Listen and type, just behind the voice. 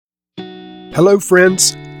Hello,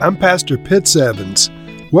 friends. I'm Pastor Pitts Evans.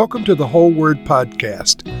 Welcome to the Whole Word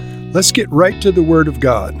Podcast. Let's get right to the Word of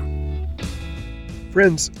God.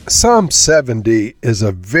 Friends, Psalm 70 is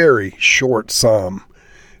a very short psalm.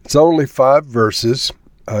 It's only 5 verses.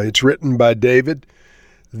 It's written by David.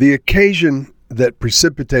 The occasion that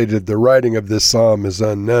precipitated the writing of this psalm is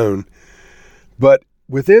unknown. But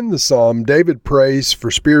within the psalm, David prays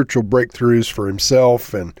for spiritual breakthroughs for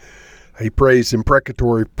himself, and he prays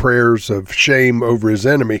imprecatory prayers of shame over his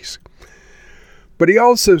enemies. But he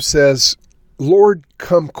also says, Lord,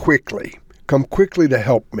 come quickly to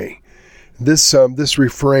help me. This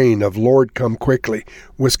refrain of Lord, come quickly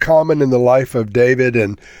was common in the life of David,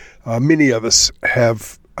 and many of us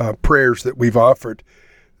have prayers that we've offered,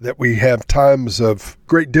 that we have times of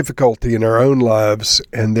great difficulty in our own lives,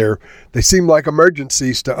 and they seem like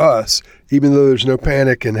emergencies to us, even though there's no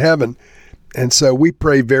panic in heaven. And so we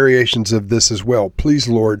pray variations of this as well. Please,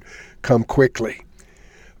 Lord, come quickly.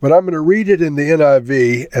 But I'm going to read it in the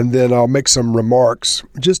NIV, and then I'll make some remarks,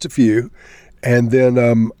 just a few, and then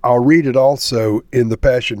I'll read it also in the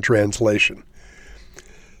Passion Translation.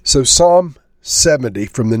 So Psalm 70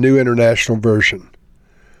 from the New International Version.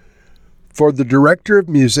 For the director of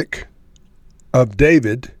music of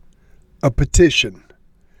David, a petition.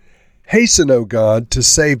 Hasten, O God, to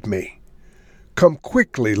save me. Come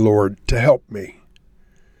quickly, Lord, to help me.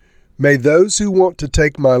 May those who want to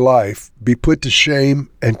take my life be put to shame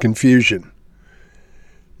and confusion.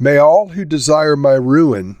 May all who desire my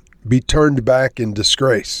ruin be turned back in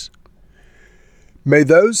disgrace. May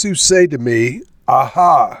those who say to me,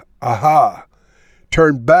 Aha, aha,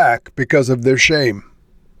 turn back because of their shame.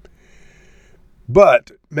 But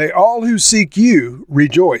may all who seek you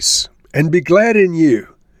rejoice and be glad in you.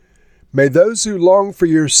 May those who long for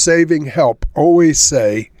your saving help always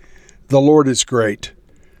say, The Lord is great.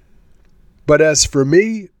 But as for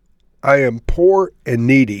me, I am poor and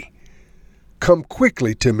needy. Come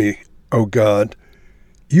quickly to me, O God.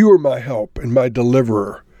 You are my help and my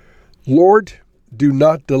deliverer. Lord, do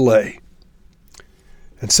not delay.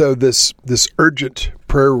 And so this urgent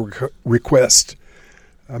prayer request,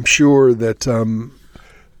 I'm sure that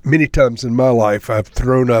many times in my life I've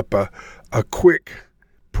thrown up a quick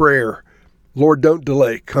prayer. Lord, don't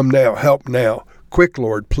delay. Come now. Help now. Quick,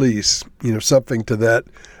 Lord, please. Something to that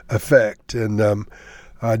effect. And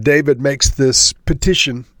David makes this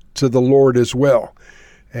petition to the Lord as well.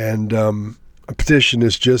 And a petition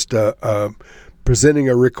is just presenting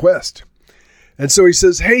a request. And so he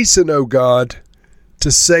says, Hasten, O God,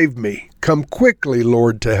 to save me. Come quickly,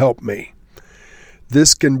 Lord, to help me.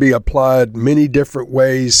 This can be applied many different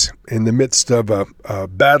ways. In the midst of a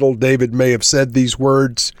battle, David may have said these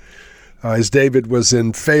words. As David was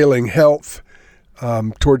in failing health,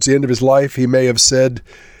 towards the end of his life, he may have said,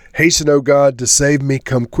 Hasten, O God, to save me.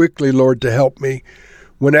 Come quickly, Lord, to help me.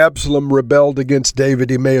 When Absalom rebelled against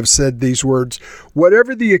David, he may have said these words.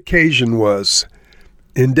 Whatever the occasion was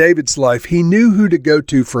in David's life, he knew who to go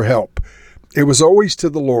to for help. It was always to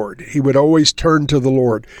the Lord. He would always turn to the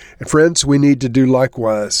Lord. And friends, we need to do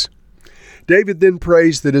likewise. David then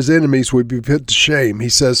prays that his enemies would be put to shame. He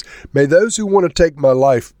says, May those who want to take my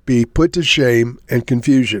life be put to shame and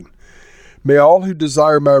confusion. May all who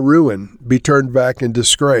desire my ruin be turned back in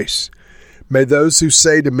disgrace. May those who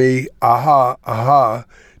say to me, Aha, aha,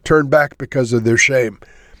 turn back because of their shame.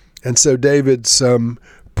 And so David's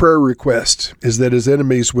prayer request is that his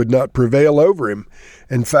enemies would not prevail over him.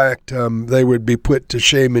 In fact, they would be put to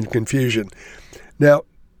shame and confusion. Now,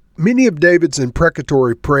 many of David's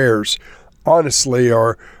imprecatory prayers, honestly,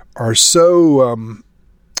 are so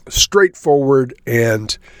straightforward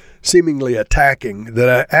and seemingly attacking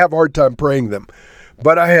that I have a hard time praying them.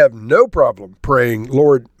 But I have no problem praying,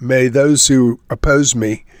 Lord, may those who oppose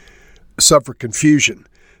me suffer confusion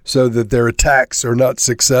so that their attacks are not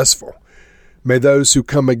successful. May those who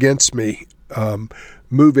come against me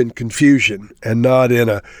move in confusion and not in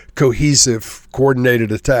a cohesive,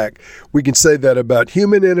 coordinated attack. We can say that about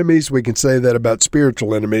human enemies. We can say that about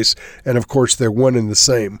spiritual enemies. And of course, they're one and the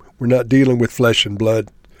same. We're not dealing with flesh and blood.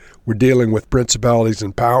 We're dealing with principalities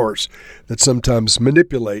and powers that sometimes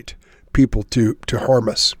manipulate people to harm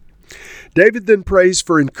us. David then prays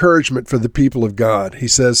for encouragement for the people of God. He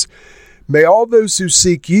says, May all those who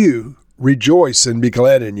seek you rejoice and be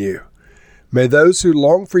glad in you. May those who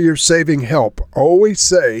long for your saving help always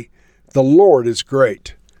say, The Lord is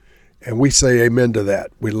great. And we say amen to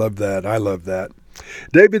that. We love that. I love that.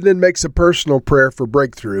 David then makes a personal prayer for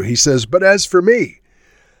breakthrough. He says, But as for me,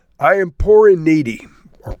 I am poor and needy,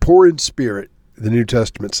 or poor in spirit, the New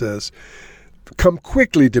Testament says. Come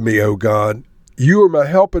quickly to me, O God. You are my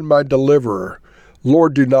help and my deliverer.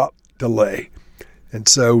 Lord, do not delay. And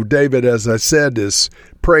so David, as I said, is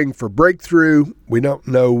praying for breakthrough. We don't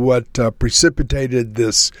know what precipitated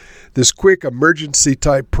this quick emergency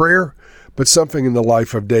type prayer, but something in the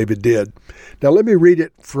life of David did. Now let me read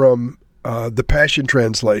it from the Passion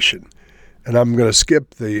Translation, and I'm going to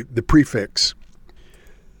skip the prefix.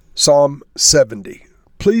 Psalm 70.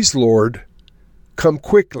 Please, Lord, come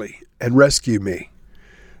quickly and rescue me.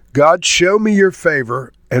 God, show me your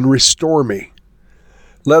favor and restore me.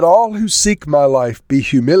 Let all who seek my life be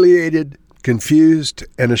humiliated, confused,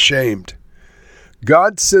 and ashamed.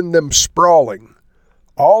 God, send them sprawling,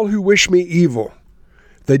 all who wish me evil.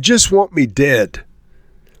 They just want me dead.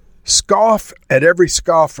 Scoff at every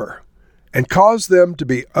scoffer, and cause them to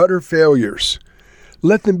be utter failures.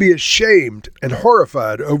 Let them be ashamed and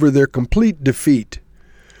horrified over their complete defeat.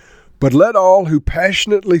 But let all who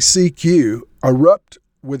passionately seek you erupt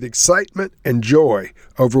with excitement and joy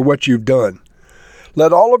over what you've done.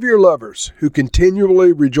 Let all of your lovers who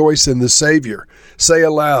continually rejoice in the Savior say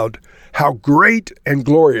aloud, how great and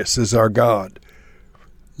glorious is our God.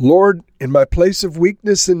 Lord, in my place of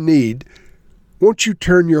weakness and need, won't you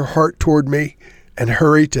turn your heart toward me and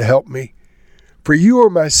hurry to help me? For you are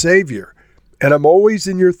my Savior, and I'm always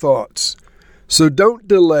in your thoughts. So don't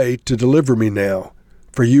delay to deliver me now,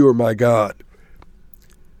 for you are my God.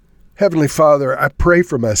 Heavenly Father, I pray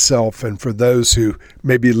for myself and for those who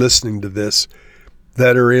may be listening to this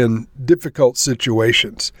that are in difficult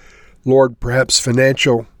situations. Lord, perhaps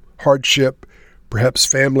financial hardship, perhaps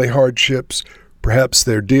family hardships, perhaps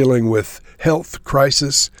they're dealing with health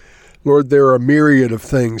crisis. Lord, there are a myriad of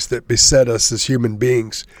things that beset us as human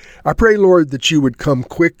beings. I pray, Lord, that you would come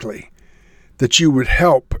quickly, that you would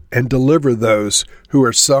help and deliver those who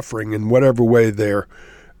are suffering in whatever way they're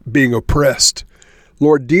being oppressed.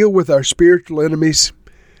 Lord, deal with our spiritual enemies,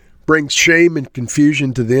 bring shame and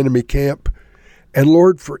confusion to the enemy camp. And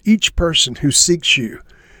Lord, for each person who seeks you,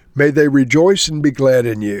 may they rejoice and be glad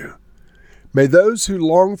in you. May those who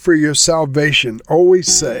long for your salvation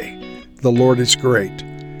always say, the Lord is great.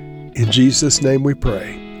 In Jesus' name we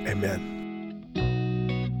pray. Amen.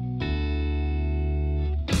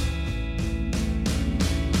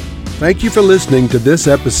 Thank you for listening to this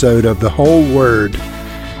episode of The Whole Word.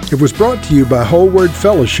 It was brought to you by Whole Word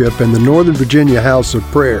Fellowship and the Northern Virginia House of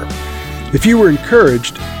Prayer. If you were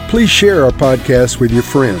encouraged, please share our podcast with your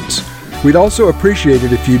friends. We'd also appreciate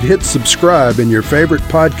it if you'd hit subscribe in your favorite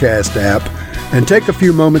podcast app and take a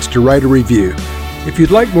few moments to write a review. If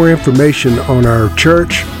you'd like more information on our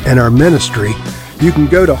church and our ministry, you can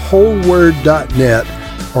go to wholeword.net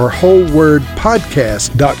or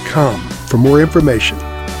wholewordpodcast.com for more information.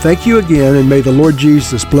 Thank you again, and may the Lord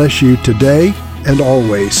Jesus bless you today and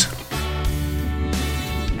always.